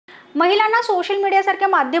महिलांना सोशल मीडियासारख्या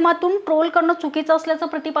माध्यमातून ट्रोल करणं चुकीचं असल्याचं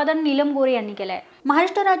प्रतिपादन नीलम गोरे यांनी केलं आहे।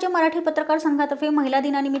 महाराष्ट्र राज्य मराठी पत्रकार संघातर्फे महिला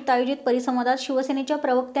दिनानिमित्त आयोजित परिसंवादात शिवसेनेच्या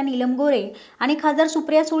प्रवक्त्या नीलम गोरे आणि खासदार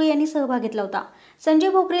सुप्रिया सुळे यांनी सहभाग घेतला होता। संजय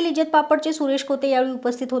भोकरे, लिज्जत पापडचे सुरेश कोते यावेळी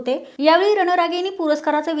उपस्थित होते। यावेळी रणरागिणी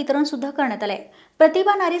पुरस्काराचे वितरण सुद्धा करण्यात आले।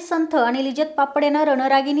 प्रतिभा नारी संथ आणि लिज्जत पापड यांना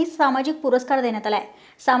रणरागिणी सामाजिक पुरस्कार देण्यात आलाय।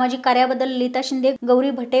 सामाजिक कार्याबद्दल ललिता शिंदे,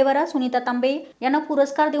 गौरी भटेवरा, सुनीता तांबे यांना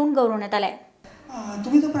पुरस्कार देऊन गौरवण्यात आलाय।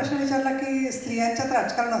 तुम्ही जो प्रश्न विचारला की स्त्रियांच्यात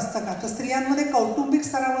राजकारण असतं का, तर स्त्रियांमध्ये कौटुंबिक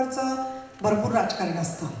स्तरावरचं भरपूर राजकारण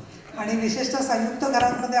असतं आणि विशेषतः संयुक्त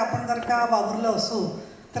घरांमध्ये आपण जर का वावरलं असो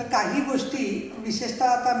तर काही गोष्टी, विशेषतः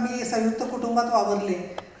आता मी संयुक्त कुटुंबात वावरले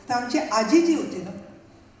तर आमची आजी जी होती ना,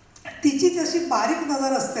 तिची जशी बारीक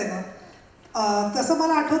नजर असते ना, तसं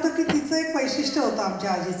मला आठवतं की तिचं एक वैशिष्ट्य होतं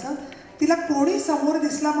आमच्या आजीचं। तिला कोणी समोर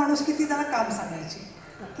दिसला माणूस की ती त्याला काम सांगायची,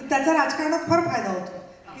 तर त्याचा राजकारणात फार फायदा होतो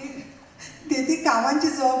की ती कामांची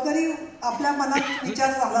जबाबदारी आपल्या मनात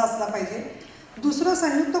विचार झाला असला पाहिजे। दुसरं,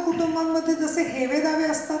 संयुक्त कुटुंबांमध्ये जसे हेवेदावे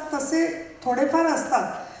असतात तसे थोडेफार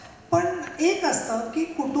असतात, पण एक असतं की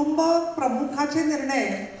कुटुंब प्रमुखाचे निर्णय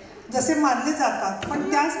जसे मानले जातात, पण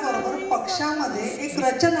त्याचबरोबर पक्षामध्ये एक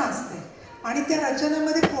रचना असते आणि त्या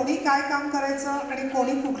रचनेमध्ये कोणी काय काम करायचं आणि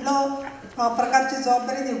कोणी कुठलं प्रकारची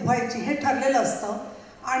जबाबदारी निभवायची हे ठरलेलं असतं।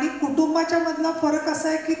 आणि कुटुंबाच्या मधला फरक असा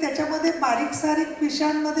आहे की त्याच्यामध्ये बारीक सारीक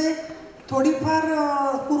विषयांमध्ये थोडीफार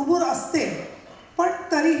कुरबुर असते, पण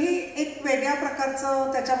तरीही एक वेगळ्या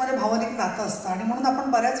प्रकारचं त्याच्यामध्ये भावनिक नातं असतं आणि म्हणून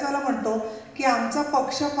आपण बऱ्याच वेळेला म्हणतो की आमचा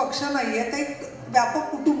पक्ष नाही आहे, ते एक व्यापक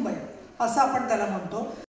कुटुंब आहे असं आपण त्याला म्हणतो।